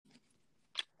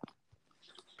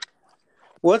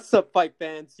What's up, fight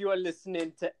fans? You are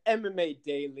listening to MMA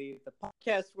Daily, the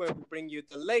podcast where we bring you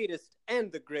the latest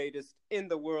and the greatest in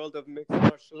the world of mixed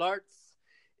martial arts.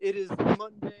 It is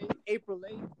Monday, April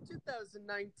 8th,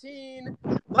 2019.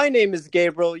 My name is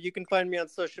Gabriel. You can find me on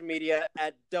social media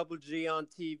at Double G on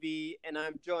TV, and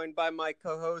I'm joined by my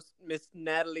co-host, Miss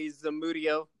Natalie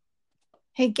Zamudio.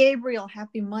 Hey Gabriel,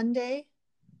 happy Monday.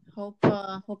 Hope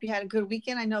you had a good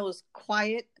weekend. I know it was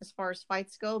quiet as far as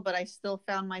fights go, but I still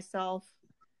found myself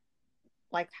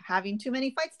like having too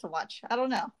many fights to watch. I don't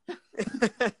know.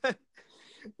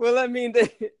 Well, I mean, the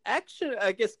action,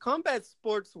 I guess combat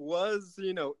sports was,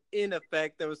 in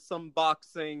effect. There was some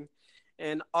boxing,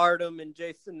 and Artem and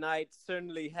Jason Knight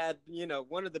certainly had,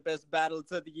 one of the best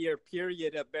battles of the year,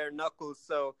 period, at Bare Knuckles.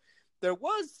 So there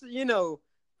was,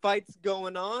 fights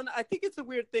going on. I think it's a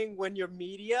weird thing when you're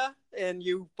media and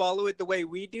you follow it the way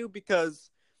we do, because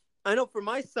I know for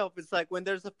myself, it's like when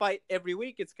there's a fight every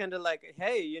week, it's kind of like,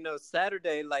 hey,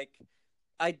 Saturday, like,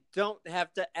 I don't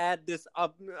have to add this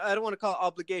up. I don't want to call it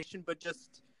obligation, but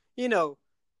just,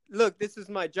 look, this is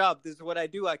my job. This is what I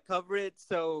do. I cover it.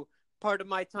 So part of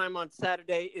my time on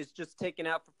Saturday is just taken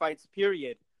out for fights,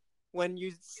 period. When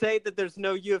you say that there's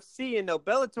no UFC and no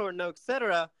Bellator, no et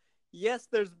cetera, yes,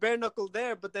 there's bare knuckle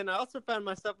there. But then I also found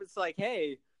myself, it's like,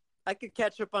 hey, I could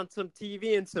catch up on some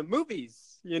TV and some movies,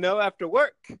 after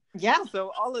work. Yeah.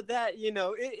 So all of that,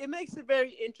 it makes it very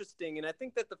interesting. And I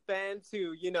think that the fans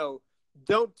who,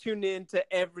 don't tune in to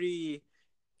every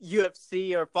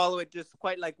UFC or follow it just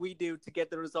quite like we do to get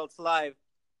the results live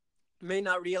may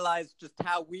not realize just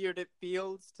how weird it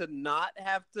feels to not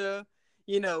have to,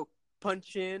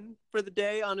 punch in for the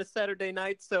day on a Saturday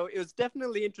night. So it was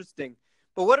definitely interesting.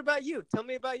 But what about you? Tell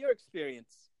me about your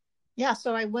experience. Yeah,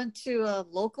 so I went to a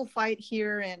local fight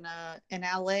here in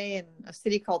LA in a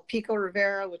city called Pico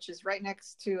Rivera, which is right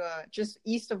next to just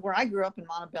east of where I grew up in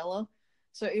Montebello.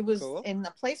 So it was Cool. in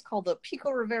a place called the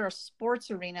Pico Rivera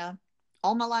Sports Arena.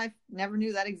 All my life, never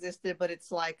knew that existed, but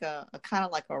it's like a kind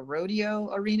of like a rodeo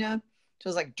arena. So it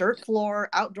was like dirt floor,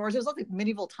 outdoors. It was like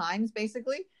medieval times,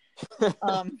 basically.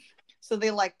 So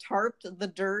they like tarped the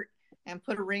dirt and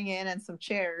put a ring in and some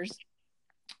chairs.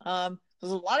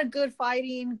 There's a lot of good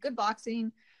fighting, good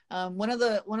boxing. One of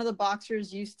the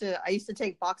boxers I used to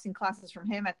take boxing classes from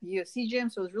him at the UFC gym,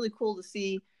 so it was really cool to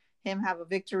see him have a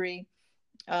victory.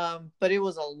 But it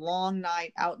was a long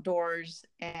night outdoors,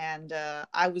 and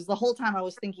the whole time I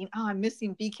was thinking, oh, I'm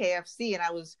missing BKFC, and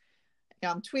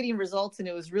I'm tweeting results, and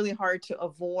it was really hard to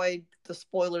avoid the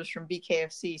spoilers from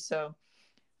BKFC. So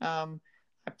I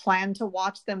planned to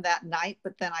watch them that night,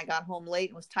 but then I got home late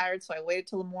and was tired, so I waited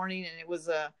till the morning, and it was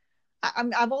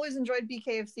I've always enjoyed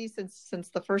BKFC since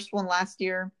the first one last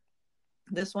year.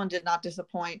 This one did not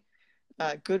disappoint.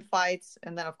 Good fights,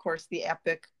 and then of course the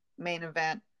epic main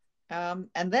event.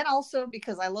 And then also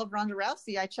because I love Ronda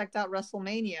Rousey, I checked out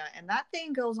WrestleMania, and that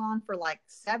thing goes on for like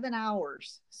 7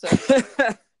 hours. So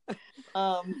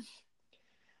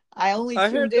I only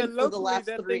tuned in for the last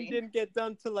that 3. Thing didn't get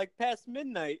done till like past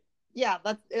midnight. Yeah,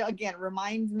 that again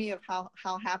reminds me of how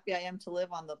happy I am to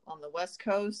live on the West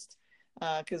Coast.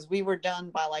 Because we were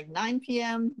done by like 9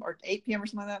 p.m. or 8 p.m. or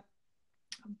something like that.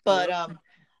 But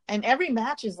and every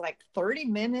match is like 30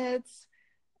 minutes.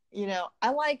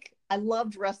 I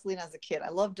loved wrestling as a kid. I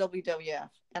loved WWF,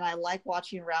 and I like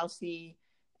watching Rousey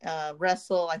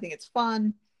wrestle. I think it's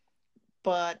fun,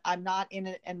 but I'm not in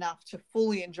it enough to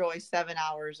fully enjoy 7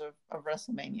 hours of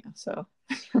WrestleMania. So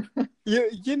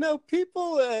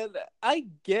people, I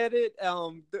get it.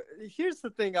 Here's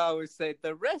the thing I always say: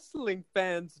 the wrestling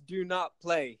fans do not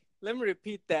play. Let me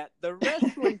repeat that: the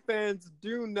wrestling fans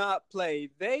do not play.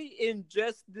 They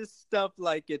ingest this stuff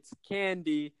like it's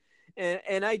candy.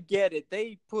 And I get it.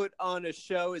 They put on a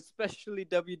show, especially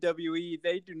WWE.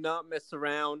 They do not mess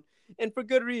around. And for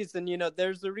good reason.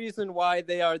 There's a reason why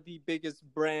they are the biggest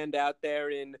brand out there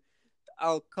in,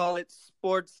 I'll call it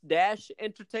sports dash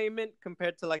entertainment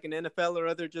compared to like an NFL or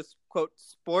other just quote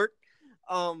sport.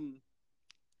 And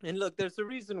look, there's a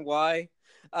reason why.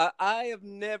 I have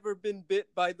never been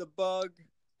bit by the bug.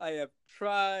 I have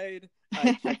tried.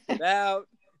 I checked it out.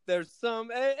 There's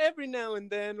some every now and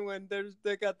then when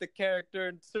they got the character,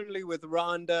 and certainly with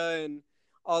Ronda and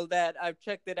all that, I've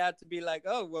checked it out to be like,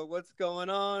 oh, well, what's going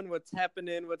on? What's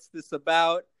happening? What's this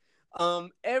about?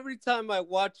 Every time I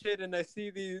watch it and I see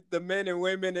the men and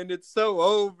women and it's so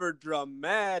over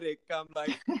dramatic, I'm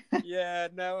like, yeah,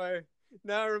 now I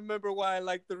remember why I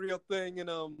like the real thing. And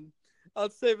I'll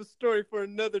save a story for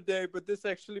another day, but this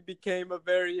actually became a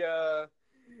very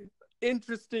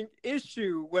interesting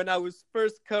issue when I was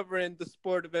first covering the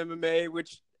sport of MMA,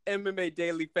 which MMA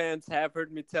Daily fans have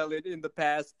heard me tell it in the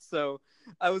past, so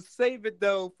I will save it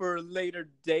though for a later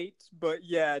date. But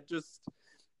yeah, just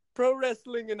pro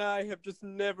wrestling and I have just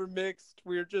never mixed.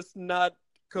 We're just not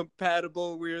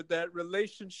compatible. We're that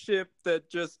relationship that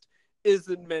just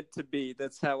isn't meant to be.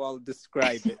 That's how I'll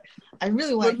describe it. I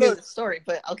really want But to hear look, the story,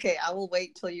 but okay, I will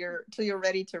wait till you're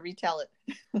ready to retell it.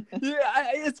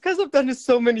 yeah, it's because I've done it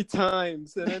so many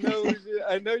times, and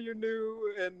I know you're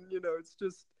new, and it's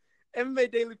just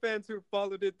MMA Daily fans who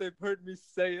followed it. They've heard me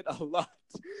say it a lot,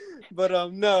 but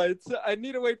no, I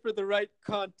need to wait for the right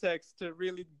context to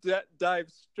really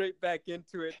dive straight back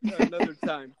into it another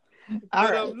time. All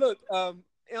But right. look,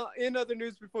 in other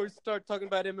news, before we start talking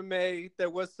about MMA, there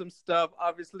was some stuff.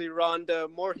 Obviously, Ronda,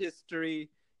 more history.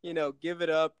 Give it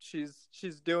up.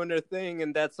 She's doing her thing,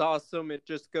 and that's awesome. It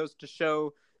just goes to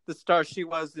show the star she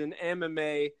was in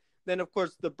MMA. Then, of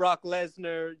course, the Brock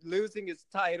Lesnar losing his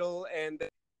title, and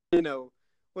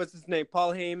what's his name,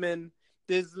 Paul Heyman.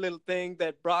 This little thing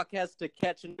that Brock has to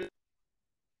catch, and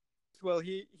well,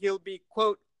 he'll be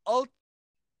quote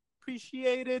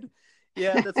appreciated.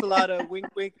 Yeah, that's a lot of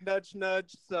wink, wink, nudge,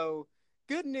 nudge. So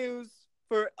good news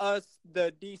for us.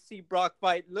 The DC Brock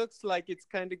fight looks like it's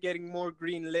kind of getting more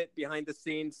green lit behind the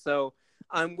scenes. So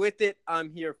I'm with it. I'm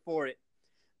here for it.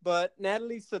 But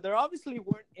Natalie, so there obviously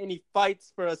weren't any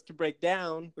fights for us to break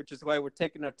down, which is why we're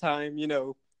taking our time,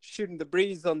 shooting the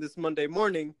breeze on this Monday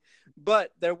morning.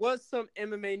 But there was some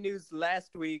MMA news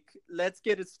last week. Let's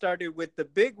get it started with the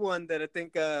big one that I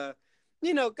think, got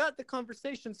the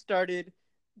conversation started.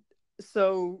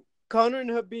 So Conor and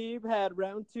Habib had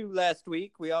round two last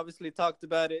week. We obviously talked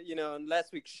about it, on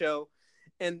last week's show.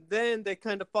 And then they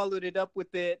kind of followed it up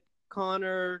with it.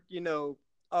 Conor,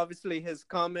 obviously his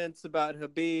comments about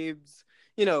Habib's,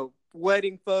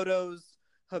 wedding photos,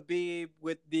 Habib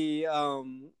with the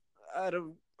I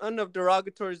don't know if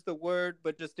derogatory is the word,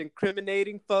 but just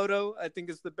incriminating photo, I think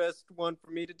is the best one for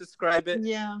me to describe it.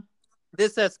 Yeah.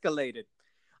 This escalated.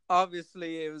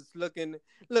 Obviously, it was look,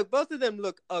 both of them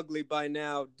look ugly by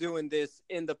now doing this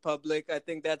in the public. I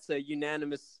think that's a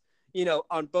unanimous,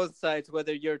 on both sides,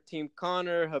 whether you're Team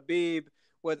Conor, Habib,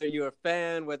 whether you're a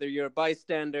fan, whether you're a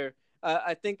bystander.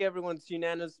 I think everyone's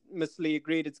unanimously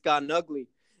agreed it's gotten ugly.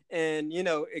 And,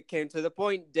 it came to the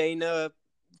point Dana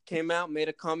came out, made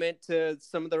a comment to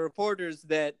some of the reporters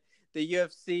that the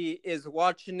UFC is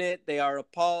watching it. They are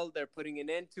appalled. They're putting an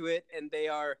end to it, and they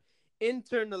are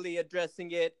internally addressing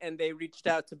it, and they reached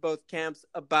out to both camps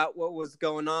about what was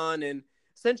going on and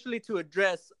essentially to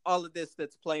address all of this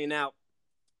that's playing out.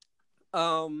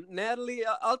 Natalie,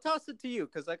 I'll toss it to you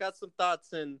because I got some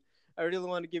thoughts, and I really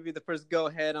want to give you the first go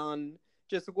ahead on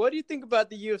just what do you think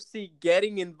about the UFC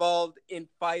getting involved in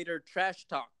fighter trash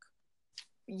talk?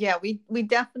 Yeah, we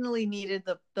definitely needed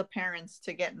the parents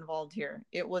to get involved here.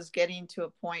 It was getting to a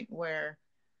point where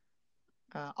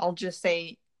I'll just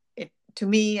say it to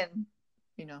me, and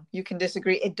you can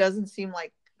disagree. It doesn't seem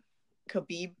like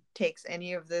Khabib takes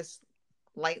any of this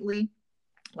lightly,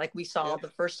 like we saw the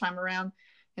first time around.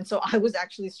 And so I was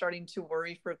actually starting to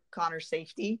worry for Conor's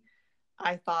safety.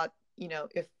 I thought,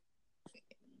 if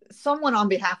someone on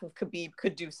behalf of Khabib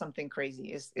could do something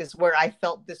crazy is where I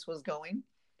felt this was going,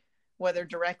 whether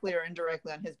directly or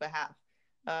indirectly on his behalf.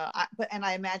 I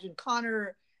imagine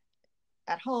Conor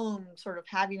at home sort of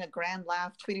having a grand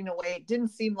laugh, tweeting away. It didn't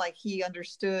seem like he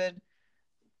understood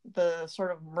the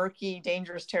sort of murky,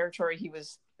 dangerous territory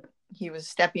he was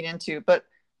stepping into. But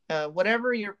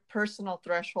whatever your personal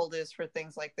threshold is for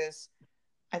things like this,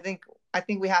 I think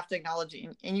we have to acknowledge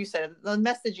it. And you said the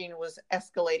messaging was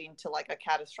escalating to like a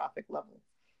catastrophic level.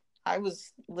 I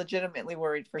was legitimately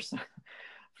worried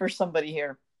for somebody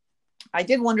here. I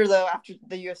did wonder though, after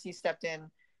the UFC stepped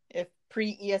in, if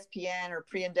pre-ESPN or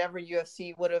pre-Endeavor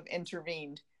UFC would have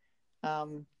intervened.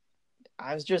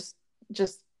 I was just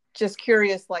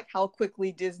curious, like how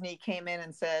quickly Disney came in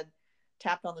and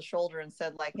tapped on the shoulder and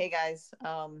said like, hey guys,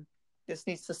 this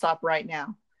needs to stop right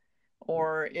now.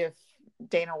 Or if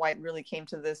Dana White really came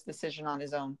to this decision on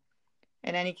his own.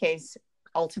 In any case,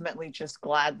 ultimately just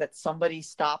glad that somebody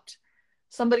spoke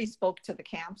to the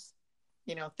camps.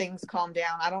 Things calmed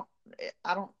down. I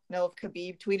don't know if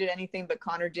Khabib tweeted anything, but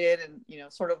Conor did. And,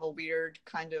 sort of a weird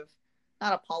kind of,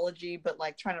 not apology, but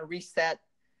like trying to reset,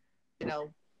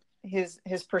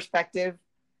 his perspective.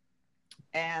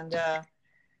 And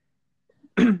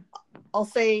I'll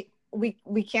say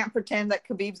we can't pretend that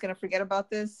Khabib's going to forget about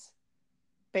this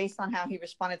based on how he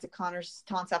responded to Conor's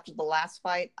taunts after the last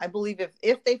fight. I believe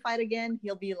if they fight again,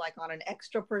 he'll be like on an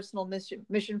extra personal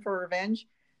mission for revenge.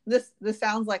 This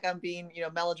sounds like I'm being,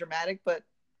 melodramatic, but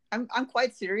I'm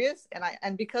quite serious.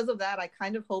 And because of that, I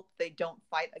kind of hope they don't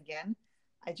fight again,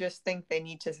 I just think they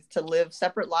need to live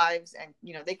separate lives, and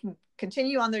they can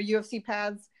continue on their UFC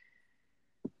paths.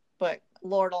 But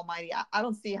Lord Almighty, I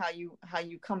don't see how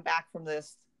you come back from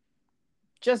this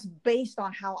just based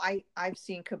on how I've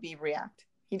seen Khabib react.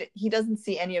 He doesn't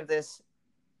see any of this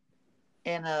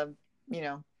in a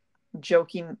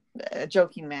joking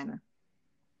manner.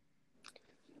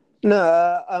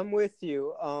 No, I'm with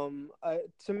you.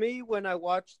 To me, when I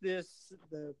watch this,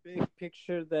 the big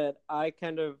picture that I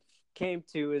kind of came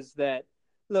to is that,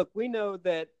 look, we know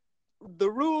that the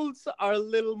rules are a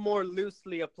little more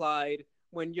loosely applied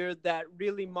when you're that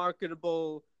really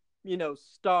marketable,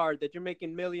 star that you're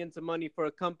making millions of money for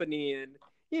a company. And,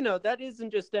 that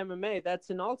isn't just MMA, that's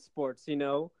in all sports,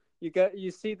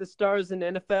 You see the stars in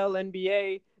NFL,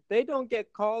 NBA, they don't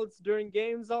get calls during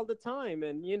games all the time.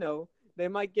 And, they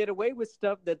might get away with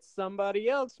stuff that somebody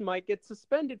else might get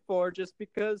suspended for just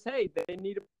because, hey, they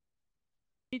need to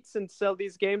and sell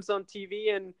these games on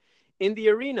TV and in the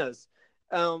arenas.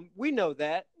 We know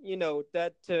that,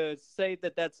 that to say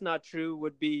that that's not true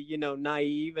would be,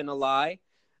 naive and a lie.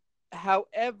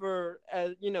 However,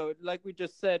 like we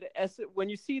just said, when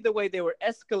you see the way they were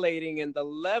escalating and the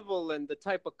level and the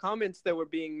type of comments that were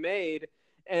being made,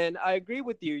 and I agree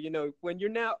with you, when you're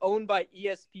now owned by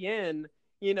ESPN,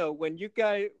 when you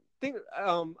guys think,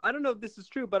 I don't know if this is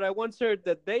true, but I once heard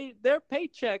that their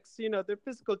paychecks, their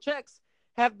physical checks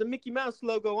have the Mickey Mouse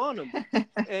logo on them.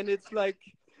 And it's like,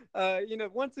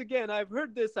 once again, I've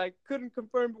heard this. I couldn't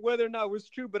confirm whether or not it was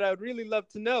true, but I would really love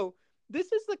to know.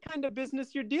 This is the kind of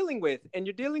business you're dealing with, and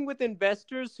you're dealing with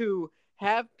investors who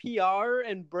have PR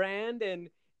and brand and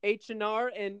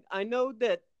H&R. And I know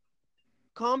that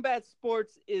combat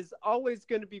sports is always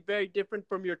going to be very different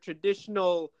from your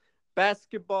traditional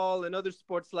basketball and other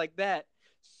sports like that.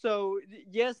 So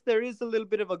yes, there is a little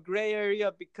bit of a gray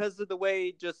area because of the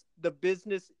way just the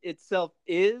business itself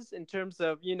is, in terms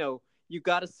of, you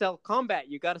got to sell combat,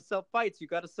 you got to sell fights, you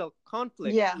got to sell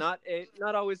conflict, Yeah.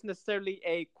 not always necessarily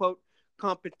a quote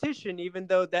competition, even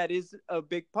though that is a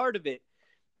big part of it.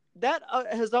 That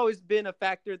has always been a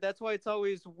factor. That's why it's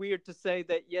always weird to say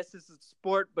that, yes, it's a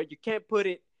sport, but you can't put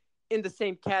it in the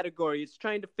same category. It's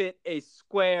trying to fit a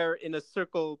square in a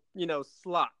circle,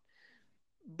 slot.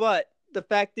 But the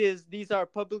fact is, these are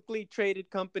publicly traded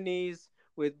companies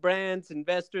with brands,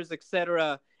 investors,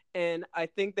 etc. And I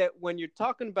think that when you're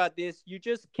talking about this, you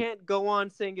just can't go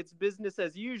on saying it's business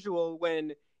as usual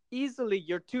when easily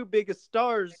your two biggest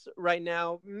stars right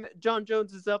now, John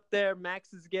Jones is up there,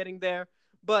 Max is getting there,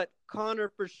 but Conor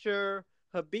for sure,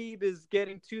 Khabib is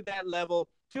getting to that level.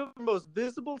 Two of the most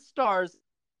visible stars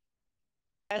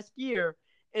last year,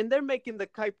 and they're making the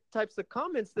types of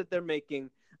comments that they're making.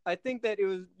 I think that it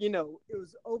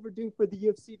was overdue for the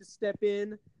UFC to step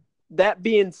in. That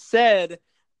being said,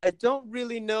 I don't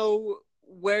really know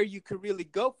where you could really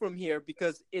go from here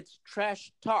because it's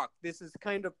trash talk. This is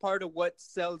kind of part of what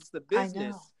sells the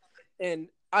business. And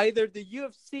either the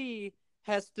UFC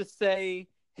has to say,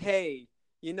 hey,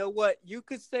 you know what? You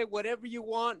could say whatever you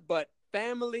want, but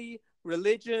family,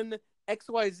 religion,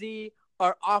 XYZ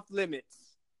are off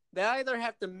limits. They either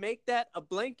have to make that a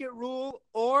blanket rule,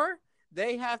 or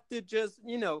they have to just,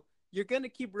 you're going to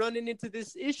keep running into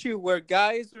this issue where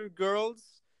guys or girls,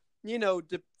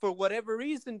 for whatever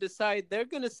reason, decide they're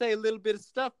going to say a little bit of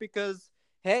stuff because,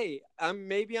 hey,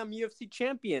 maybe I'm UFC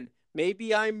champion.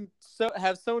 Maybe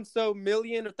have so-and-so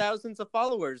million or thousands of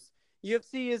followers.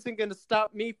 UFC isn't going to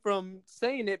stop me from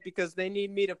saying it because they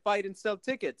need me to fight and sell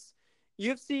tickets.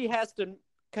 UFC has to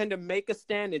kind of make a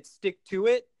stand and stick to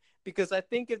it, because I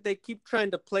think if they keep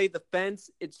trying to play the fence,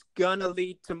 it's going to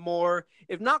lead to more,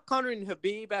 if not Conor and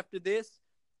Khabib after this,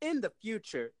 in the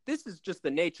future. This is just the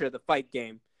nature of the fight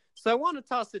game. So I want to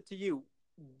toss it to you.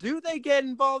 Do they get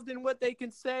involved in what they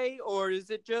can say, or is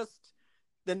it just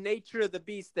the nature of the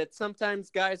beast that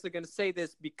sometimes guys are going to say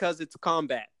this because it's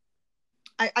combat?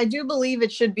 I do believe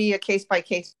it should be a case by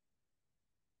case.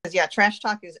 Because yeah, trash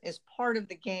talk is part of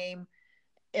the game.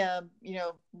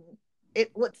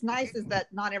 What's nice is that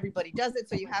not everybody does it.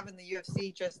 So you have in the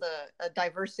UFC just a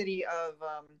diversity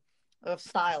of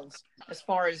styles as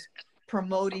far as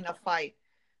promoting a fight.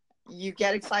 You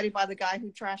get excited by the guy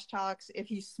who trash talks if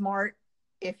he's smart.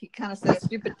 If he kind of says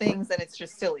stupid things, then it's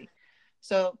just silly.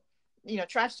 So,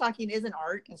 trash talking is an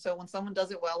art. And so when someone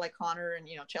does it well, like Conor and,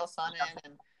 Chael Sonnen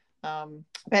and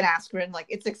Ben Askren, like,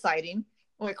 it's exciting.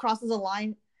 When it crosses a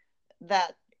line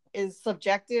that is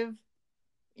subjective,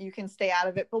 you can stay out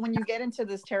of it. But when you get into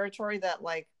this territory that,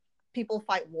 like, people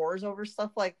fight wars over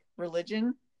stuff like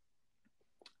religion,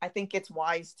 I think it's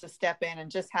wise to step in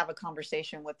and just have a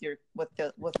conversation with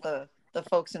the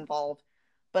folks involved.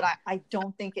 But I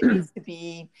don't think it needs to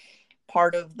be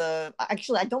part of the.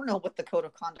 Actually, I don't know what the code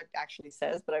of conduct actually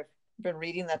says, but I've been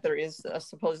reading that there is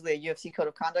supposedly a UFC code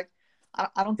of conduct.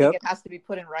 I don't think Yep. it has to be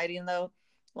put in writing though.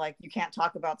 Like you can't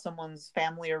talk about someone's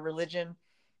family or religion.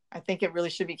 I think it really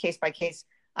should be case by case.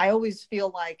 I always feel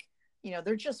like,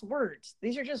 they're just words.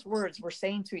 These are just words we're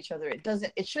saying to each other.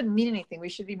 It shouldn't mean anything. We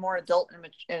should be more adult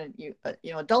and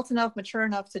adult enough, mature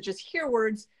enough to just hear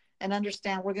words and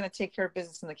understand we're going to take care of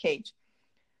business in the cage.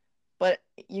 But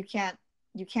you can't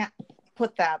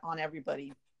put that on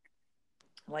everybody.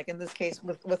 Like in this case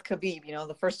with Khabib,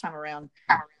 the first time around,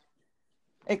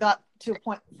 it got to a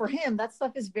point for him that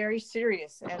stuff is very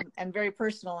serious and very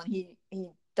personal, and he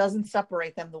doesn't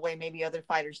separate them the way maybe other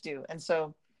fighters do. And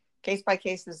so case by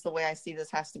case is the way I see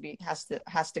this has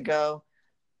to go.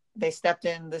 They stepped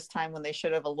in this time when they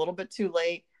should have, a little bit too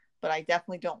late, but I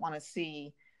definitely don't want to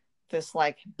see this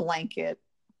like blanket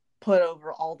put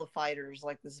over all the fighters,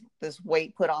 like this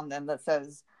weight put on them that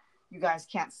says you guys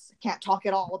can't talk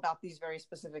at all about these very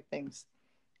specific things.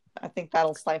 I think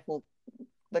that'll stifle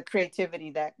the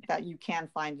creativity that you can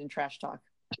find in trash talk.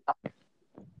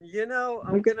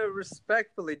 I'm going to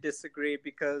respectfully disagree,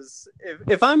 because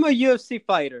if I'm a UFC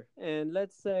fighter and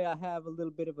let's say I have a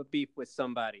little bit of a beef with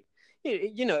somebody,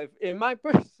 if in my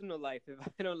personal life, if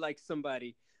I don't like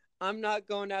somebody, I'm not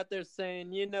going out there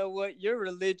saying, you know what, your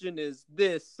religion is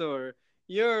this, or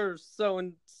your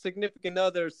significant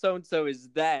other so-and-so is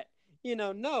that.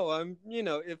 No,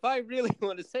 if I really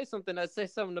want to say something, I say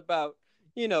something about,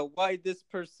 why this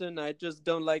person, I just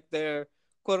don't like their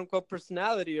quote unquote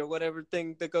personality or whatever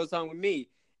thing that goes on with me.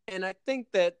 And I think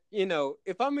that,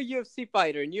 if I'm a UFC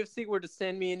fighter and UFC were to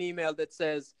send me an email that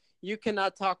says, you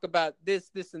cannot talk about this,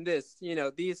 this, and this,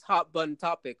 these hot button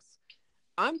topics,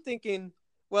 I'm thinking,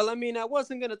 well, I mean, I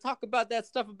wasn't going to talk about that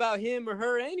stuff about him or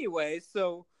her anyway.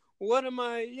 So what am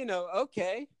I,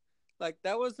 okay. Like,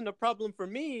 that wasn't a problem for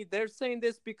me. They're saying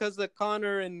this because of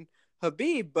Conor and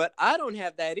Khabib, but I don't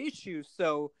have that issue.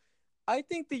 So I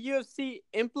think the UFC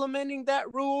implementing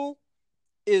that rule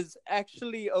is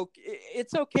actually okay.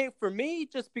 It's okay for me,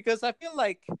 just because I feel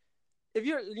like if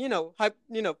you're,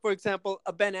 for example,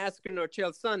 a Ben Askren or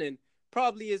Chael Sonnen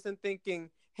probably isn't thinking,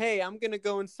 hey, I'm going to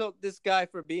go insult this guy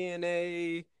for being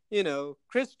a,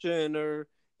 Christian, or,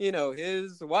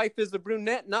 his wife is a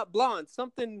brunette, not blonde,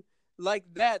 something like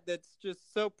that. That's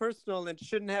just so personal and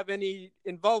shouldn't have any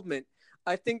involvement.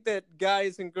 I think that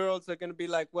guys and girls are going to be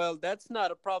like, well, that's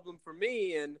not a problem for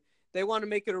me. And they want to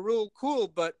make it a rule. Cool.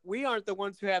 But we aren't the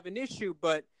ones who have an issue.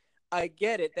 But I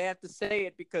get it. They have to say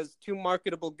it because two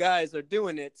marketable guys are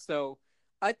doing it. So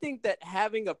I think that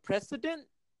having a precedent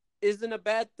isn't a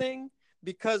bad thing,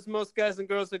 because most guys and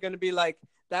girls are going to be like,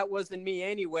 that wasn't me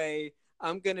anyway.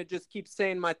 I'm going to just keep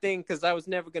saying my thing because I was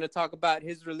never going to talk about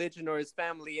his religion or his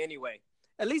family anyway.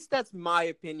 At least that's my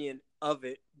opinion of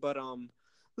it. But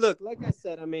look, like I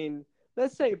said, I mean,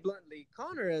 let's say bluntly,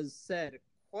 Conor has said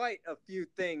quite a few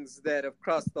things that have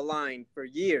crossed the line for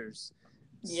years.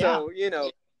 Yeah.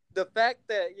 So, the fact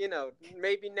that,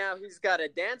 maybe now he's got a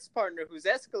dance partner who's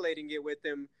escalating it with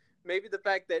him, maybe the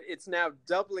fact that it's now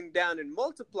doubling down and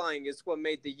multiplying is what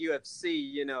made the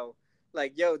UFC,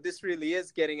 like, yo, this really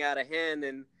is getting out of hand.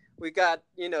 And we got,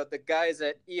 the guys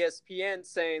at ESPN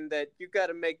saying that you got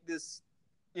to make this,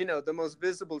 the most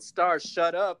visible star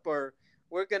shut up, or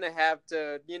we're going to have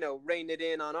to, rein it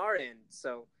in on our end.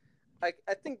 So I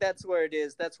think that's where it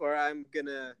is. That's where I'm going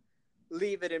to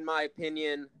leave it, in my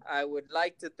opinion. I would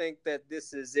like to think that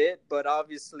this is it, but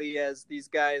obviously as these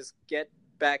guys get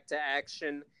back to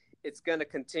action, it's going to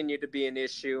continue to be an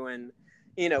issue. And,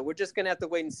 we're just going to have to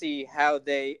wait and see how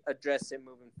they address it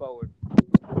moving forward.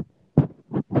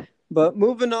 But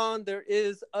moving on, there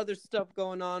is other stuff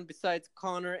going on besides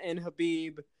Conor and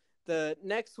Khabib. The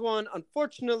next one,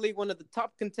 unfortunately, one of the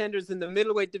top contenders in the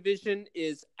middleweight division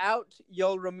is out.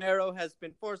 Yoel Romero has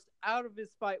been forced out of his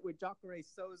fight with Jacare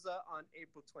Souza on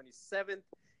April 27th.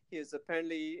 He is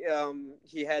apparently,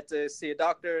 he had to see a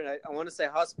doctor, and I want to say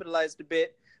hospitalized a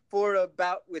bit for a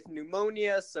bout with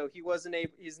pneumonia. So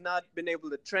he's not been able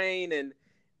to train, and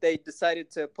they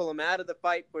decided to pull him out of the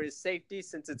fight for his safety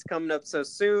since it's coming up so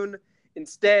soon.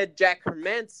 Instead, Jack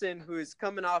Hermansson, who is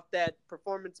coming off that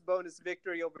performance bonus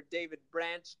victory over David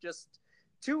Branch just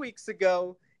 2 weeks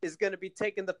ago, is going to be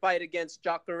taking the fight against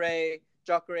Jacare.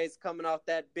 Jacare is coming off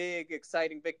that big,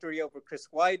 exciting victory over Chris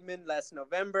Weidman last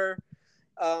November.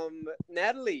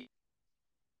 Natalie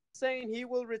saying he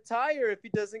will retire if he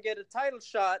doesn't get a title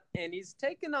shot, and he's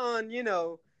taking on,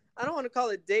 I don't want to call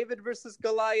it David versus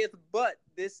Goliath, but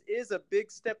this is a big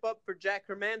step up for Jack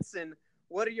Hermansson.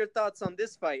 What are your thoughts on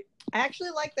this fight? I actually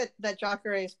like that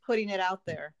Jacare is putting it out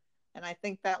there. And I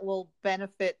think that will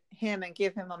benefit him and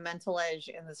give him a mental edge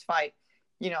in this fight.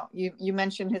 You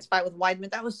mentioned his fight with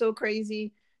Weidman. That was so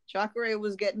crazy. Jacare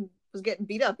was getting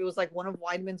beat up. It was like one of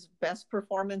Weidman's best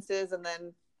performances, and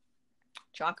then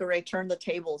Jacare turned the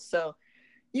tables. So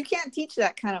you can't teach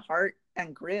that kind of heart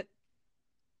and grit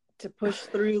to push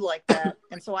through like that.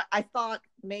 And so I thought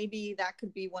maybe that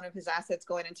could be one of his assets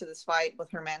going into this fight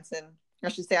with Hermansson. I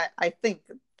should say I think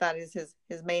that is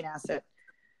his main asset.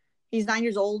 He's 9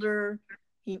 years older.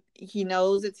 He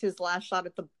knows it's his last shot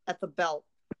at the belt.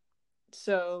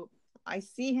 So I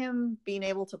see him being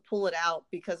able to pull it out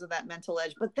because of that mental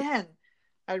edge. But then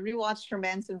I rewatched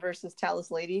Hermansson versus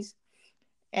Talis Ladies,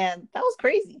 and that was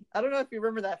crazy. I don't know if you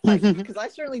remember that fight, because I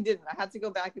certainly didn't. I had to go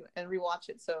back and rewatch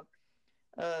it. So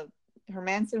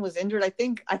Hermansson was injured. I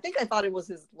think I thought it was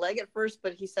his leg at first,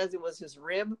 but he says it was his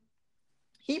rib.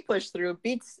 He pushed through,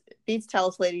 beats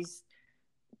Talis Ladies,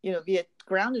 via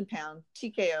ground and pound,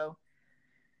 TKO.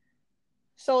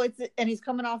 So he's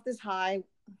coming off this high,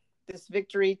 this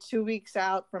victory 2 weeks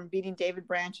out from beating David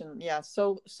Branch, and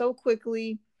so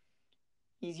quickly.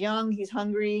 He's young, he's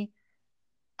hungry.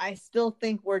 I still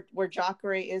think where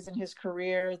Jacare is in his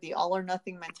career, the all or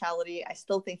nothing mentality, I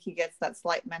still think he gets that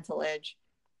slight mental edge.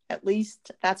 At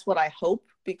least that's what I hope,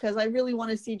 because I really want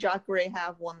to see Jacare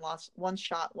have one last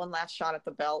shot at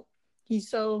the belt. He's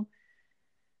so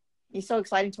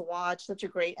exciting to watch, such a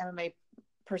great MMA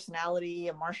personality,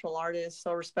 a martial artist,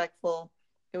 so respectful.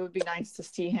 It would be nice to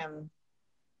see him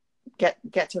get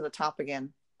to the top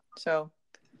again. So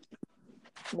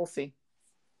we'll see.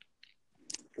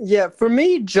 Yeah, for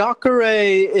me,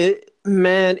 Jacare,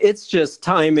 man, it's just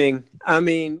timing. I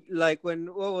mean, like what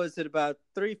was it, about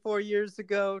 3-4 years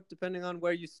ago, depending on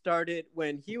where you started,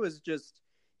 when he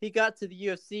got to the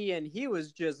UFC and he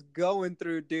was just going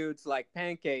through dudes like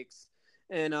pancakes.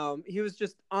 And he was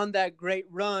just on that great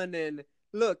run. And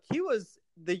look, he was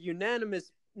the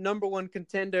unanimous number one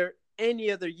contender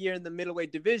any other year in the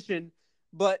middleweight division,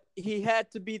 but he had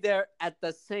to be there at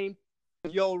the same time.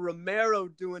 Yo, Romero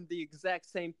doing the exact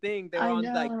same thing. They were on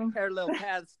like parallel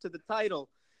paths to the title.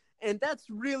 And that's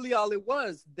really all it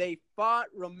was. They fought.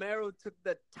 Romero took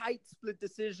the tight split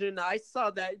decision. I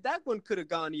saw that one could have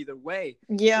gone either way,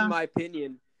 in my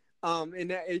opinion.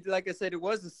 Like I said, it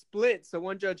was a split. So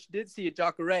one judge did see a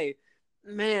Jacare.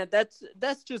 Man,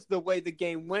 that's just the way the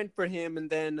game went for him. And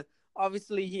then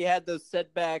obviously he had those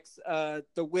setbacks. The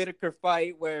Whitaker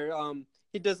fight where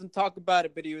he doesn't talk about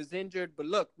it, but he was injured. But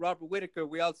look, Robert Whitaker,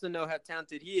 we also know how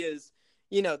talented he is.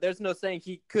 There's no saying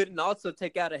he couldn't also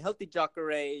take out a healthy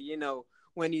Jacare,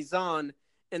 when he's on.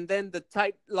 And then the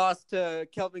tight loss to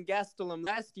Kelvin Gastelum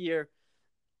last year,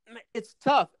 it's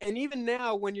tough. And even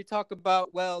now, when you talk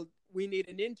about, well, we need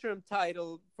an interim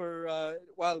title for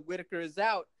while Whitaker is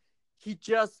out, he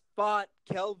just fought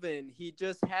Kelvin. He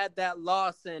just had that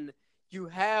loss, and you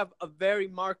have a very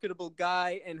marketable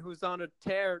guy and who's on a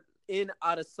tear in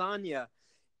Adesanya.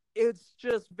 It's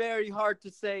just very hard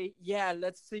to say, yeah,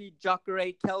 let's see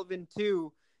Jacare Kelvin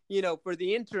too, for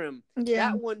the interim.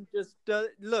 Yeah. That one just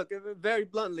look, very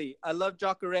bluntly, I love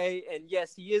Jacare, and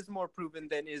yes, he is more proven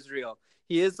than Israel.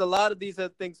 He is a lot of these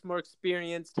other things more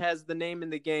experienced, has the name in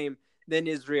the game than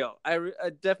Israel. I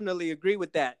definitely agree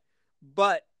with that.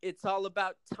 But it's all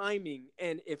about timing.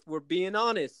 And if we're being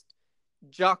honest,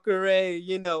 Jacare,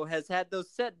 has had those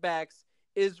setbacks.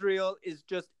 Israel is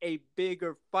just a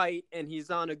bigger fight, and he's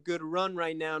on a good run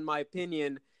right now, in my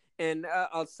opinion. And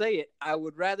I'll say it, I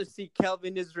would rather see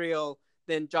Kelvin Israel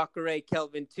than Jacare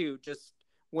Kelvin too. Just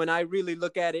when I really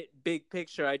look at it, big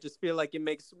picture, I just feel like it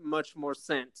makes much more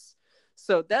sense.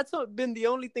 So that's been the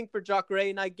only thing for Jacare,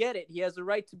 and I get it. He has a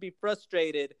right to be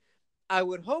frustrated. I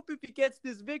would hope if he gets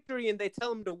this victory and they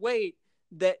tell him to wait,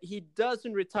 that he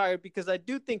doesn't retire, because I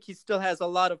do think he still has a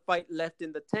lot of fight left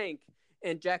in the tank.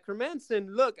 And Jack Hermansson,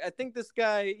 look, I think this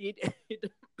guy,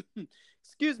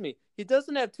 excuse me, he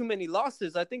doesn't have too many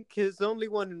losses. I think his only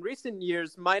one in recent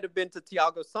years might have been to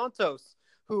Thiago Santos,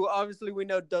 who obviously we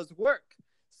know does work.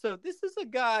 So this is a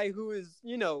guy who is,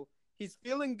 he's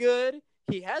feeling good.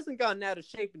 He hasn't gotten out of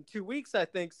shape in 2 weeks, I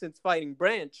think, since fighting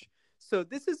Branch. So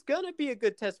this is going to be a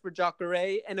good test for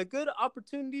Jacare and a good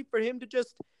opportunity for him to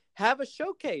just have a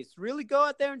showcase, really go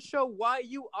out there and show why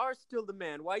you are still the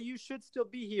man, why you should still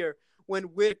be here when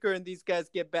Whitaker and these guys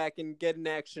get back and get in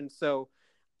action. So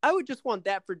I would just want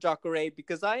that for Jacare,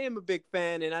 because I am a big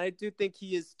fan, and I do think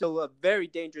he is still a very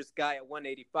dangerous guy at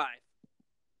 185.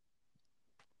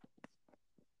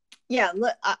 Yeah,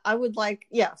 I would like,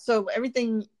 so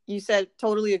everything you said,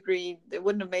 totally agree. It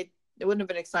wouldn't have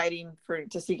been exciting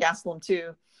to see Gastelum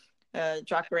too,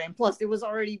 Jacare. And plus, it was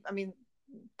already,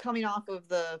 coming off of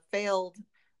the failed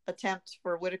attempt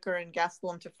for Whitaker and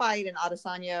Gastelum to fight, and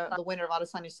Adesanya, the winner of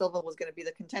Adesanya Silva, was going to be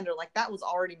the contender. Like, that was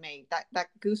already made. That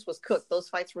goose was cooked. Those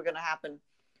fights were going to happen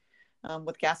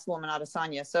with Gastelum and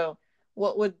Adesanya. So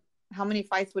how many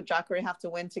fights would Jacare have to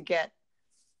win to get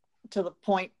to the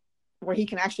point where he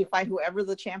can actually fight whoever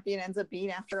the champion ends up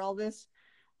being after all this?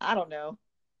 I don't know.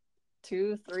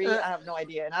 2, 3, I have no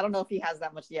idea. And I don't know if he has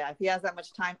that much. Yeah, if he has that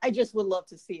much time, I just would love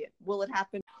to see it. Will it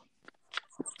happen?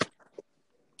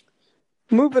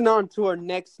 Moving on to our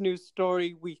next news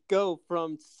story, we go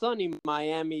from sunny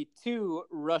Miami to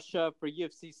Russia for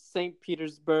UFC St.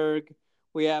 Petersburg.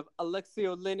 We have Alexei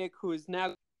Oleinik, who is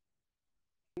now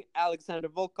Alexander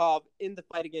Volkov in the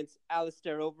fight against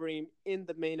Alistair Overeem in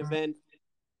the main event.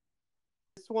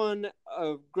 This one,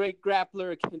 a great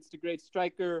grappler against a great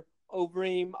striker.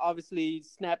 Overeem obviously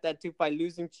snapped that 2-fight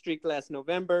losing streak last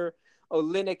November.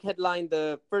 Oleinik headlined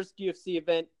the first UFC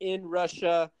event in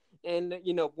Russia. And,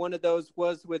 one of those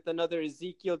was with another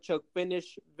Ezekiel choke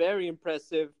finish. Very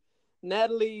impressive.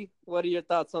 Natalie, what are your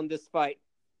thoughts on this fight?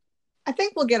 I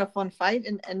think we'll get a fun fight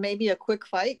and maybe a quick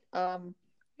fight.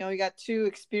 We got two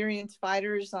experienced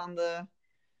fighters on the,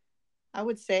 I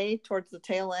would say, towards the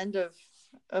tail end of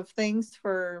things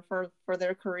for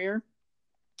their career.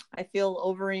 I feel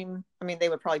Overeem, they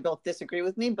would probably both disagree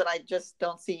with me, but I just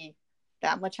don't see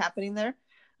that much happening there.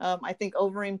 I think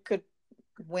Overeem could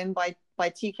win by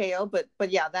TKO,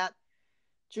 but yeah, that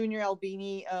Junior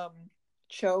Albini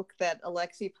choke that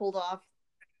Alexei pulled off,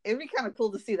 it'd be kind of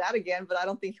cool to see that again, but I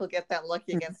don't think he'll get that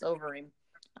lucky against Overeem.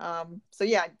 So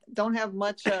yeah, don't have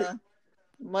much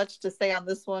to say on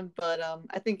this one, but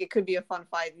I think it could be a fun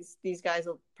fight. These guys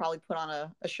will probably put on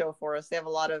a show for us. They have a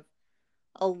lot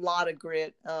of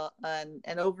grit, and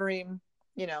Overeem,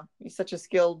 he's such a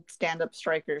skilled stand-up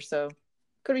striker, so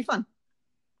could be fun.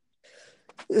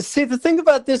 See, the thing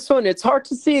about this one, it's hard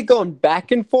to see it going back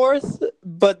and forth,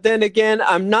 but then again,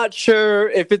 I'm not sure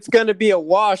if it's going to be a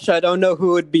wash. I don't know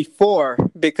who it would be for,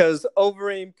 because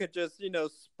Overeem could just,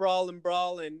 sprawl and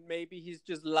brawl, and maybe he's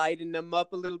just lighting them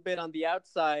up a little bit on the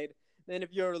outside. Then if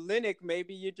you're Oleinik,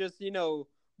 maybe you just,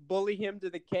 bully him to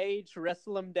the cage,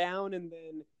 wrestle him down, and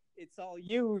then it's all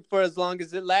you for as long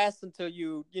as it lasts until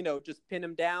you, just pin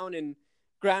him down and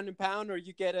ground and pound, or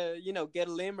you get a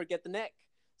limb or get the neck.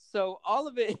 So all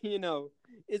of it,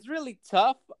 is really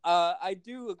tough. I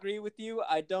do agree with you.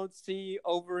 I don't see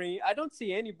Overeem. I don't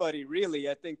see anybody really.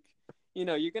 I think, you're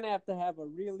going to have a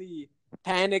really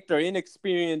panicked or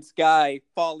inexperienced guy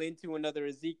fall into another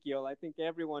Ezekiel. I think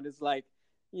everyone is like,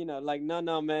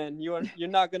 no, man, you're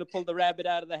not going to pull the rabbit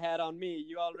out of the hat on me.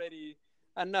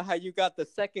 I don't know how you got the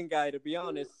second guy, to be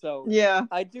honest. So yeah,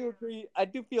 I do agree. I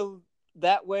do feel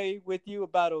that way with you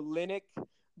about Oleinik.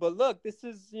 But look, this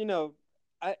is,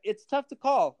 it's tough to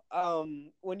call.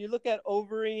 When you look at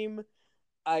Overeem,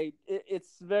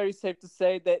 it's very safe to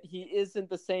say that he isn't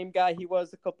the same guy he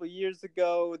was a couple of years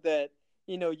ago, that,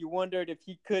 you wondered if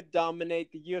he could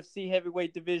dominate the UFC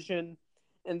heavyweight division.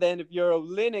 And then if you're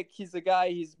Oleinik, he's a guy,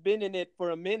 he's been in it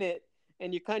for a minute,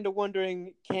 and you're kind of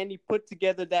wondering, can he put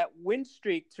together that win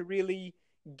streak to really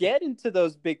get into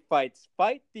those big fights,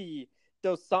 fight the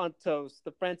Dos Santos,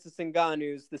 the Francis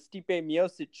Ngannous, the Stipe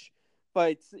Miocic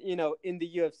fights, in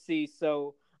the UFC.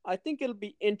 So I think it'll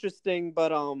be interesting,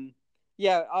 but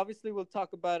yeah, obviously we'll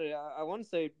talk about it. I want to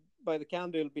say by the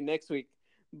calendar it'll be next week,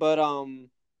 but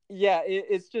yeah,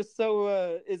 it's just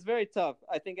so it's very tough.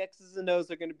 I think X's and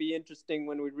O's are going to be interesting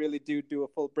when we really do a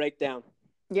full breakdown.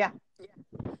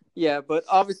 Yeah, but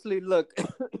obviously, look,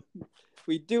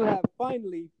 we do have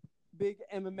finally big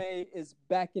MMA is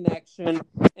back in action,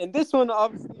 and this one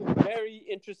obviously a very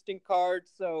interesting card.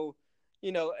 So,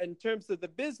 in terms of the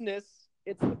business,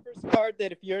 it's the first card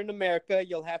that if you're in America,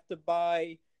 you'll have to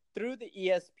buy through the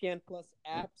ESPN Plus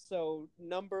app. So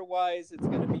number-wise, it's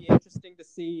going to be interesting to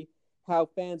see how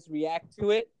fans react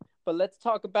to it. But let's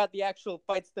talk about the actual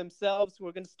fights themselves.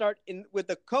 We're going to start with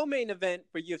the co-main event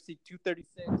for UFC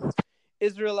 236.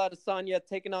 Israel Adesanya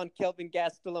taking on Kelvin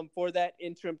Gastelum for that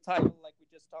interim title, like we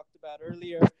just talked about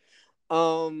earlier.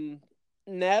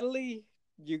 Natalie,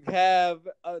 you have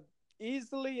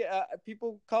easily,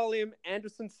 people call him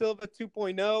Anderson Silva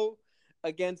 2.0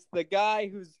 against the guy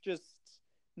who's just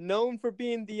known for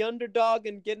being the underdog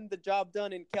and getting the job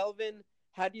done in Kelvin.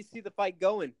 How do you see the fight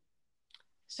going?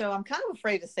 So I'm kind of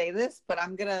afraid to say this, but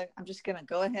I'm just gonna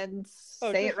go ahead and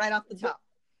say it right off the top.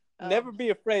 Never be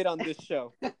afraid on this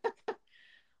show.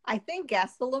 I think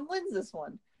Gastelum wins this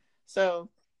one. So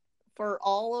for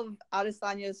all of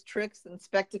Adesanya's tricks and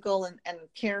spectacle and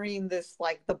carrying this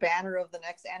like the banner of the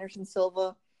next Anderson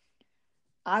Silva,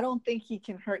 I don't think he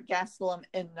can hurt Gastelum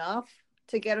enough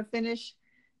to get a finish.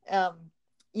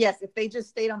 Yes, if they just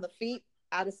stayed on the feet,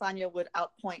 Adesanya would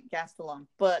outpoint Gastelum.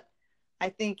 But I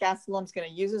think Gastelum's going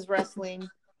to use his wrestling,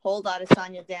 hold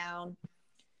Adesanya down.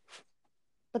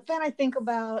 But then I think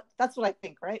about, that's what I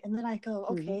think, right? And then I go,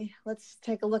 okay, let's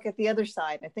take a look at the other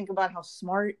side. I think about how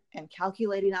smart and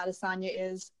calculating Adesanya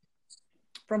is.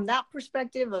 From that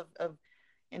perspective of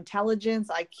intelligence,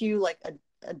 IQ, like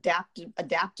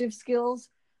adaptive skills,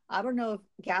 I don't know if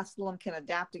Gastelum can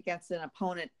adapt against an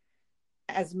opponent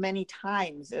as many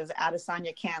times as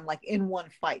Adesanya can, like in one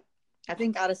fight. I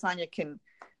think Adesanya can,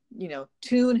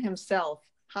 tune himself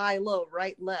high, low,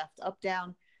 right, left, up,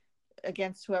 down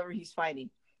against whoever he's fighting.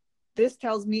 This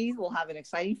tells me we'll have an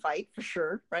exciting fight for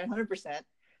sure, right? 100%.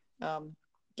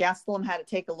 Gastelum had to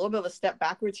take a little bit of a step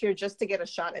backwards here just to get a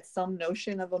shot at some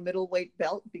notion of a middleweight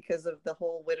belt because of the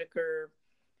whole Whittaker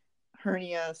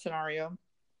hernia scenario.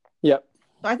 Yep.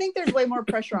 So I think there's way more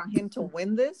pressure on him to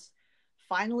win this,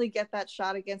 finally get that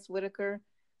shot against Whittaker.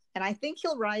 And I think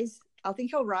he'll rise. I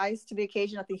think he'll rise to the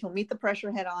occasion. I think he'll meet the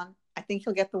pressure head on. I think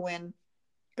he'll get the win.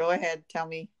 Go ahead. Tell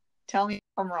me if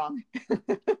I'm wrong.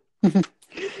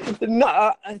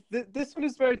 No, this one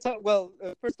is very tough. Well,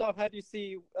 first off, how do you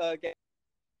see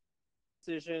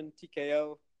decision,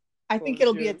 TKO? I think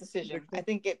it'll be a decision. I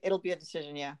think it'll be a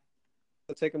decision, yeah.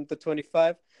 We'll take him to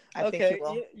 25. I think he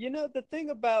will. The thing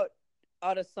about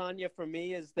Adesanya for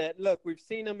me is that, look, we've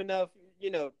seen him enough.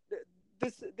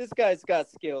 This guy's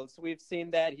got skills. We've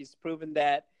seen that. He's proven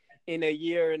that in a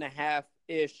year and a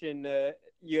half-ish in the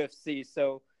UFC.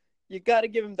 So you got to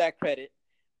give him that credit.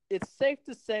 It's safe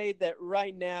to say that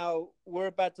right now we're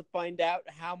about to find out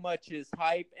how much is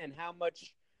hype and how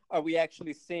much are we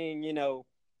actually seeing,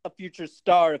 a future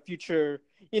star, a future,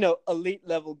 elite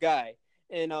level guy.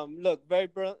 And look, very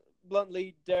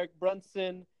bluntly, Derek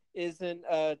Brunson isn't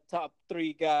a top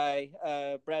 3 guy.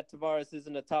 Brad Tavares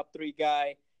isn't a top 3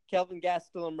 guy. Kelvin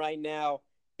Gastelum right now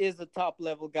is a top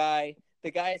level guy.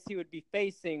 The guys he would be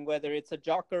facing, whether it's a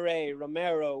Jacare,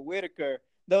 Romero, Whittaker,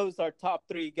 those are top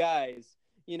 3 guys.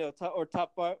 Or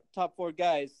top 4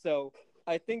 guys. So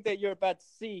I think that you're about to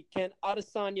see, can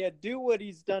Adesanya do what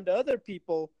he's done to other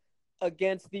people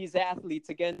against these athletes,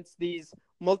 against these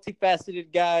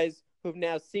multifaceted guys who've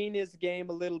now seen his game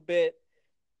a little bit?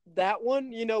 That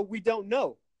one, we don't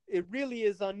know. It really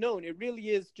is unknown. It really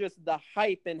is just the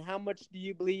hype, and how much do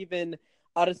you believe in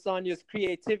Adesanya's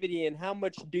creativity, and how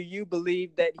much do you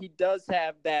believe that he does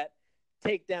have that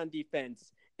takedown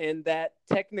defense and that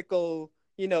technical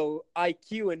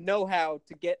IQ and know-how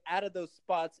to get out of those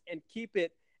spots and keep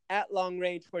it at long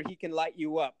range where he can light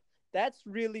you up. That's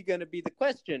really going to be the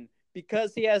question,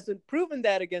 because he hasn't proven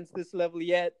that against this level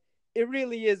yet. It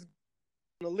really is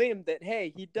on a limb that,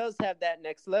 hey, he does have that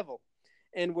next level.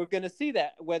 And we're going to see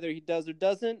that, whether he does or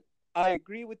doesn't. I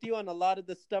agree with you on a lot of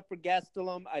the stuff for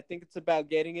Gastelum. I think it's about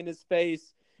getting in his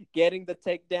face, getting the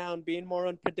takedown, being more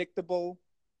unpredictable.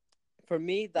 For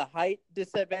me, the height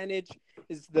disadvantage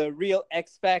is the real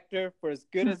X factor. For as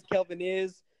good as Kelvin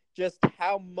is, just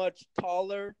how much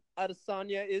taller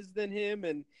Adesanya is than him.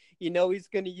 And, he's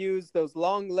going to use those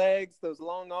long legs, those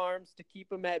long arms to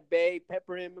keep him at bay,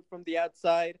 pepper him from the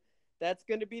outside. That's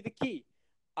going to be the key.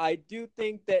 I do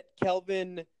think that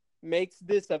Kelvin makes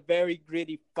this a very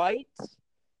gritty fight.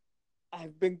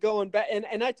 I've been going back,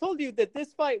 and I told you that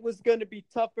this fight was going to be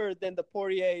tougher than the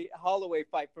Poirier-Holloway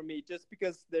fight for me, just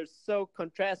because they're so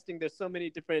contrasting. There's so many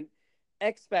different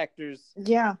X factors.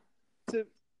 Yeah.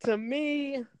 To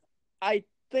me, I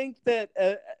think that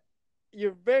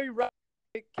you're very right,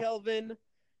 Kelvin.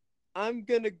 I'm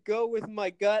going to go with my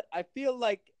gut. I feel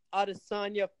like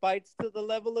Adesanya fights to the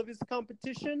level of his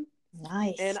competition.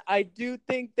 Nice. And I do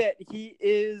think that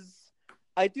he's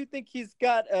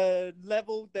got a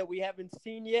level that we haven't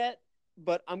seen yet,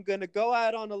 but I'm going to go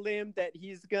out on a limb that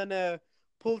he's going to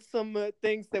pull some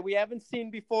things that we haven't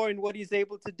seen before in what he's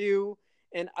able to do.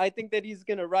 And I think that he's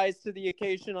going to rise to the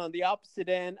occasion on the opposite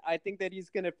end. I think that he's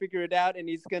going to figure it out, and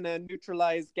he's going to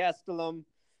neutralize Gastelum.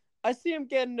 I see him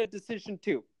getting a decision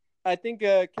too. I think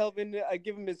Kelvin, I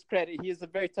give him his credit. He is a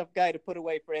very tough guy to put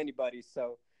away for anybody.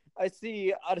 So I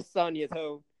see Adesanya,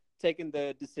 though, taking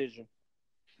the decision.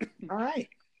 All right.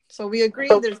 So we agree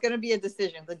there's going to be a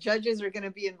decision. The judges are going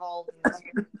to be involved in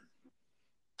this.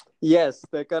 Yes,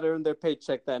 they got to earn their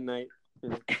paycheck that night.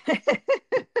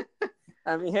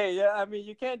 I mean, hey, yeah, I mean,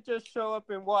 you can't just show up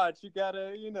and watch. You got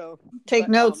to, take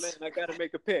notes. Oh, man, I got to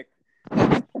make a pick.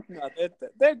 No,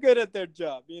 they're good at their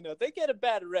job. They get a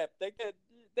bad rep.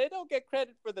 They don't get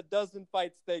credit for the dozen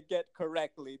fights they get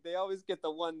correctly. They always get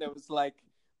the one that was like,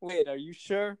 wait, are you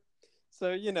sure?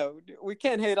 So, we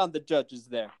can't hate on the judges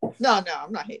there. No,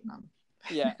 I'm not hating on them.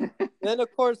 Yeah. Then,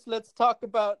 of course, let's talk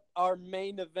about our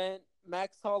main event.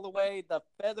 Max Holloway, the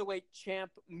featherweight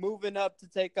champ, moving up to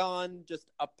take on just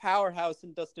a powerhouse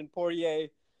in Dustin Poirier.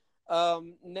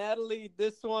 Natalie,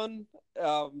 this one,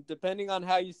 depending on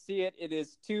how you see it, it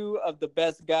is two of the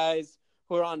best guys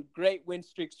who are on great win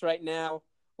streaks right now.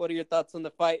 What are your thoughts on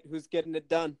the fight? Who's getting it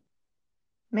done?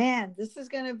 Man, this is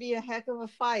going to be a heck of a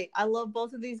fight. I love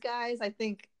both of these guys. I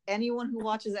think anyone who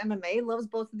watches MMA loves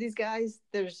both of these guys.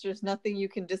 There's just nothing you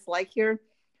can dislike here.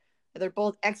 They're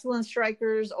both excellent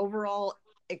strikers, overall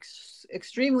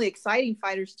extremely exciting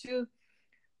fighters too.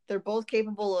 They're both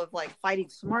capable of like fighting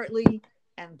smartly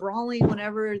and brawling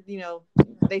whenever,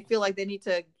 they feel like they need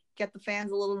to get the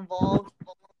fans a little involved.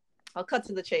 I'll cut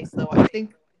to the chase though.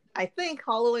 I think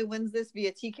Holloway wins this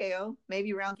via TKO,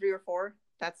 maybe round 3 or 4.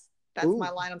 That's Ooh. my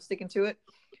line. I'm sticking to it.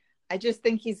 I just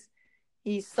think he's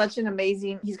got such an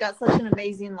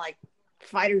amazing like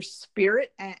fighter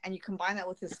spirit, and you combine that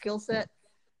with his skill set.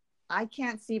 I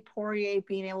can't see Poirier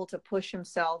being able to push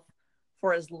himself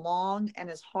for as long and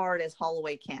as hard as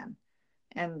Holloway can.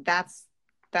 And that's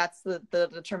the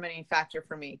determining factor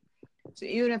for me. So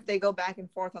even if they go back and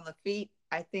forth on the feet,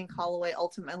 I think Holloway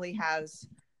ultimately has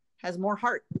more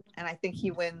heart, and I think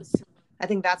he wins. I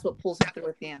think that's what pulls him through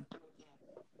at the end.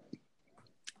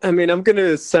 I mean, I'm going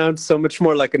to sound so much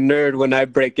more like a nerd when I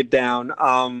break it down.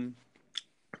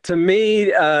 To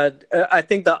me, I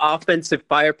think the offensive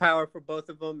firepower for both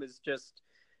of them is just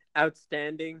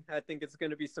outstanding. I think it's going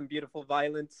to be some beautiful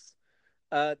violence.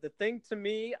 The thing to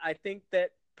me, I think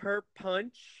that per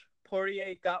punch,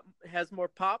 Poirier has more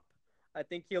pop. I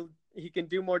think he can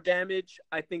do more damage.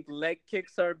 I think leg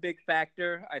kicks are a big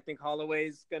factor. I think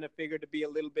Holloway's going to figure to be a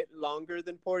little bit longer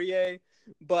than Poirier,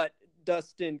 but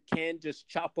Dustin can just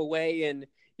chop away, and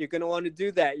you're going to want to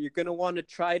do that. You're going to want to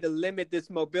try to limit this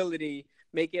mobility,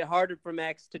 make it harder for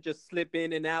Max to just slip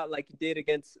in and out like he did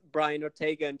against Brian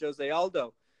Ortega and Jose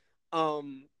Aldo.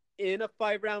 In a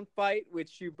 5-round fight,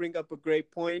 which you bring up a great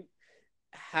point,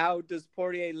 how does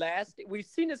Poirier last? We've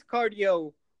seen his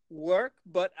cardio work,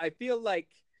 but I feel like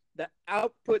the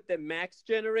output that Max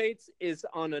generates is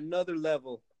on another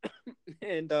level.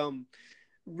 And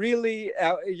really,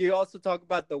 you also talk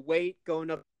about the weight going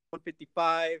up to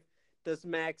 155. Does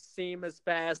Max seem as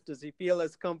fast? Does he feel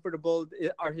as comfortable?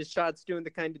 Are his shots doing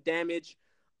the kind of damage?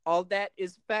 All that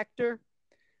is a factor.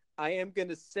 I am going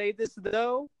to say this,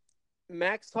 though.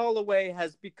 Max Holloway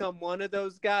has become one of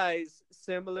those guys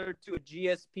similar to a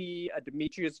GSP, a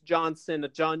Demetrius Johnson, a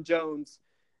John Jones.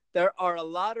 There are a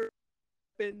lot of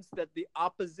weapons that the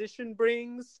opposition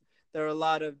brings. There are a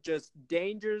lot of just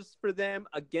dangers for them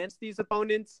against these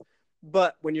opponents.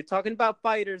 But when you're talking about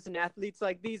fighters and athletes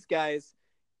like these guys,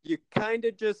 you kind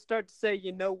of just start to say,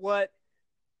 you know what?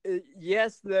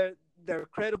 Yes, they're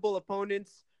credible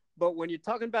opponents. But when you're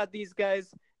talking about these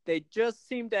guys, they just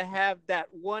seem to have that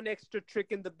one extra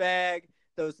trick in the bag,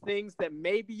 those things that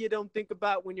maybe you don't think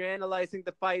about when you're analyzing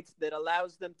the fights that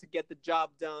allows them to get the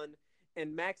job done.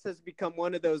 And Max has become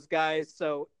one of those guys.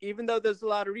 So even though there's a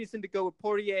lot of reason to go with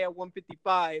Poirier at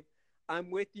 155, I'm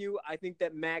with you. I think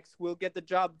that Max will get the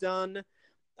job done.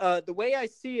 The way I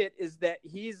see it is that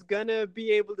he's going to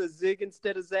be able to zig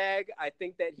instead of zag. I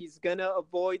think that he's going to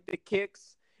avoid the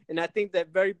kicks. And I think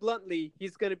that very bluntly,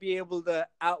 he's going to be able to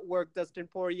outwork Dustin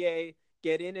Poirier,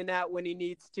 get in and out when he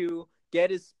needs to, get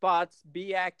his spots,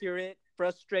 be accurate,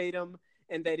 frustrate him,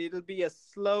 and that it'll be a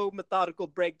slow, methodical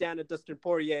breakdown of Dustin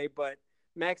Poirier. But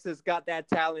Max has got that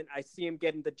talent. I see him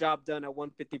getting the job done at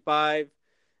 155.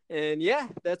 And yeah,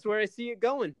 that's where I see it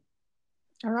going.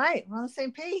 All right. We're on the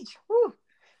same page. Whew.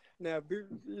 Now,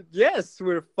 yes,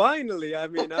 we're finally. I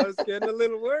mean, I was getting a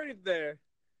little worried there.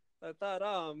 I thought,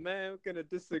 oh man, we're gonna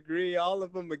disagree all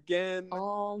of them again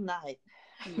all night.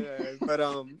 Yeah, but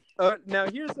now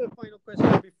here's the final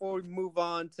question before we move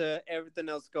on to everything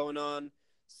else going on.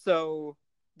 So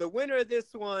the winner of this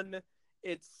one,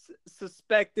 it's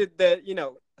suspected that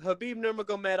Khabib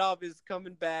Nurmagomedov is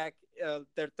coming back.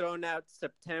 They're throwing out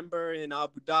September in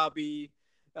Abu Dhabi.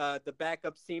 The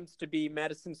backup seems to be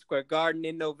Madison Square Garden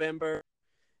in November.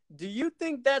 Do you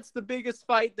think that's the biggest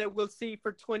fight that we'll see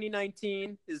for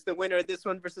 2019? Is the winner of this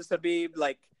one versus Khabib?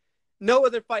 Like, no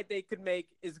other fight they could make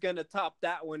is going to top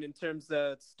that one in terms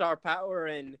of star power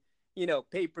and,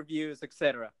 pay-per-views,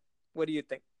 etc. What do you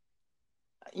think?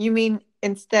 You mean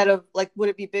instead of, like, would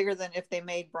it be bigger than if they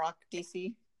made Brock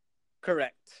DC?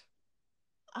 Correct.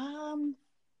 I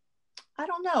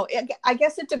don't know. I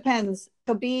guess it depends.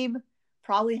 Khabib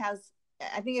probably has,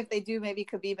 I think if they do maybe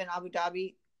Khabib in Abu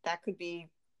Dhabi, that could be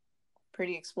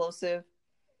pretty explosive.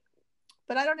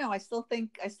 But I don't know. I still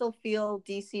feel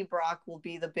DC Brock will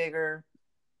be the bigger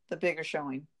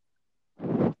showing.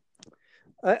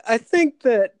 I think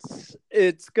that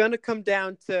it's gonna come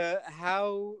down to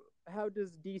how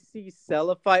does DC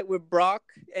sell a fight with Brock,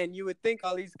 and you would think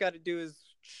all he's got to do is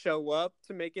show up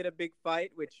to make it a big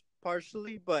fight, which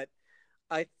partially, but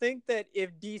I think that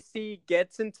if DC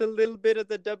gets into a little bit of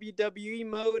the WWE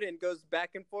mode and goes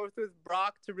back and forth with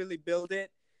Brock to really build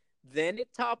it, then it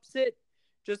tops it.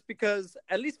 Just because,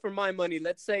 at least for my money,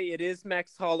 let's say it is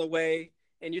Max Holloway,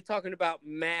 and you're talking about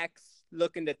Max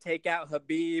looking to take out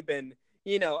Habib. And,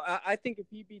 I think if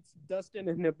he beats Dustin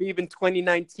and Habib in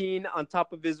 2019 on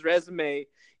top of his resume,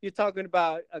 you're talking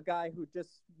about a guy who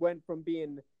just went from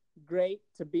being great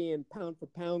to being pound for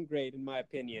pound great, in my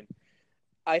opinion.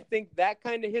 I think that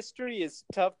kind of history is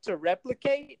tough to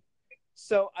replicate.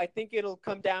 So I think it'll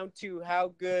come down to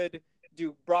how good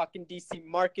do Brock and DC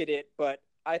market it. But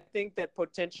I think that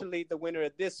potentially the winner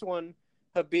of this one,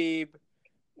 Habib,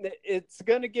 it's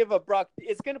going to give a Brock,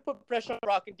 it's going to put pressure on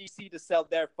Brock and DC to sell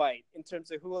their fight in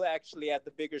terms of who will actually have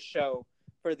the bigger show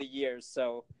for the year.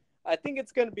 So I think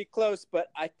it's going to be close, but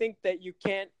I think that you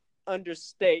can't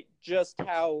understate just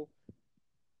how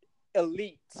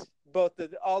elite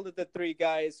all of the three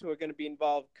guys who are going to be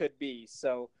involved could be.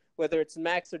 So whether it's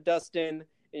Max or Dustin,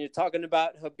 and you're talking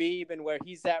about Habib and where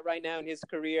he's at right now in his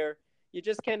career, you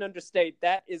just can't understate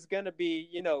that is going to be,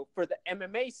 for the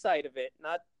MMA side of it,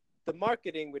 not the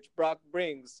marketing which Brock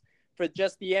brings. For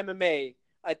just the MMA,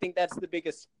 I think that's the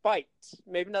biggest fight.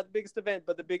 Maybe not the biggest event,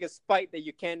 but the biggest fight that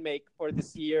you can make for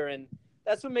this year. And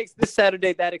that's what makes this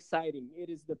Saturday that exciting. It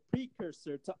is the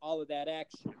precursor to all of that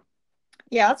action.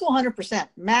 Yeah, that's 100%.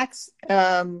 Max,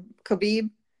 Khabib,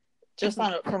 just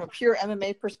from a pure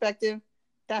MMA perspective,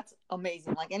 that's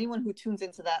amazing. Like anyone who tunes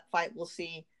into that fight will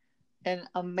see an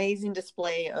amazing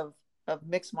display of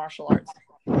mixed martial arts.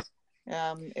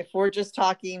 If we're just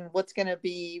talking what's going to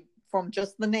be from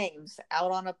just the names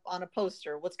out on a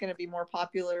poster, what's going to be more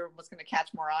popular, what's going to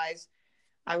catch more eyes,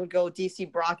 I would go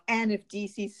DC Brock. And if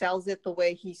DC sells it the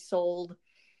way he sold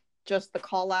just the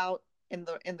call out in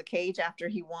the cage after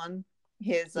he won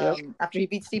his after he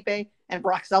beat Stipe, and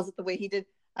Brock sells it the way he did,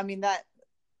 I mean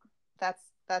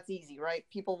that's easy, right?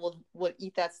 People would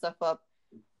eat that stuff up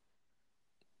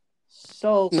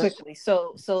so quickly.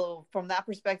 So from that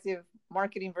perspective,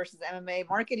 marketing versus MMA,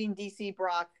 marketing DC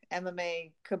Brock,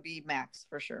 MMA could be Max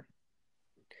for sure.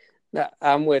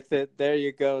 I'm with it. There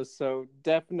you go. So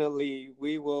definitely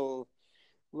we'll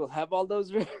have all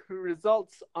those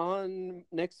results on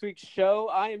next week's show.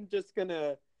 I am just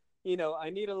gonna, I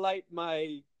need to light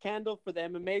my candle for the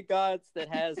MMA gods that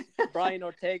has Brian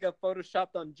Ortega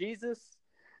photoshopped on Jesus,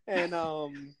 and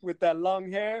with that long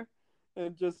hair.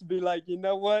 And just be like, you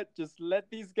know what? Just let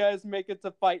these guys make it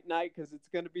to fight night, because it's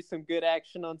going to be some good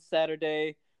action on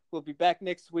Saturday. We'll be back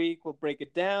next week. We'll break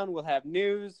it down. We'll have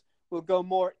news. We'll go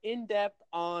more in-depth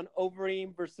on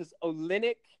Overeem versus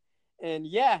Oleinik. And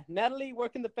yeah, Natalie, where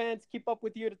can the fans keep up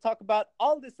with you to talk about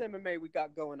all this MMA we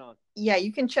got going on? Yeah,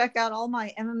 you can check out all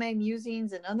my MMA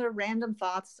musings and other random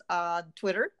thoughts on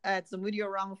Twitter at Zamudio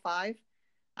Rama 5.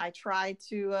 I try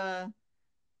to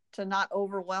not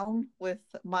overwhelm with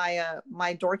my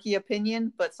dorky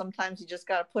opinion, but sometimes you just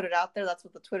got to put it out there. That's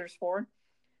what the Twitter's for.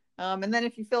 And then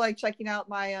if you feel like checking out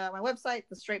my website,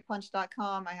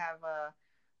 thestraightpunch.com, I have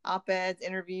op-eds,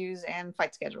 interviews, and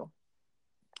fight schedule.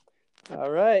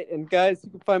 All right. And guys, you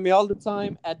can find me all the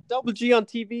time at Double G on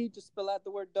TV. Just spell out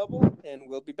the word double, and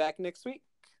we'll be back next week.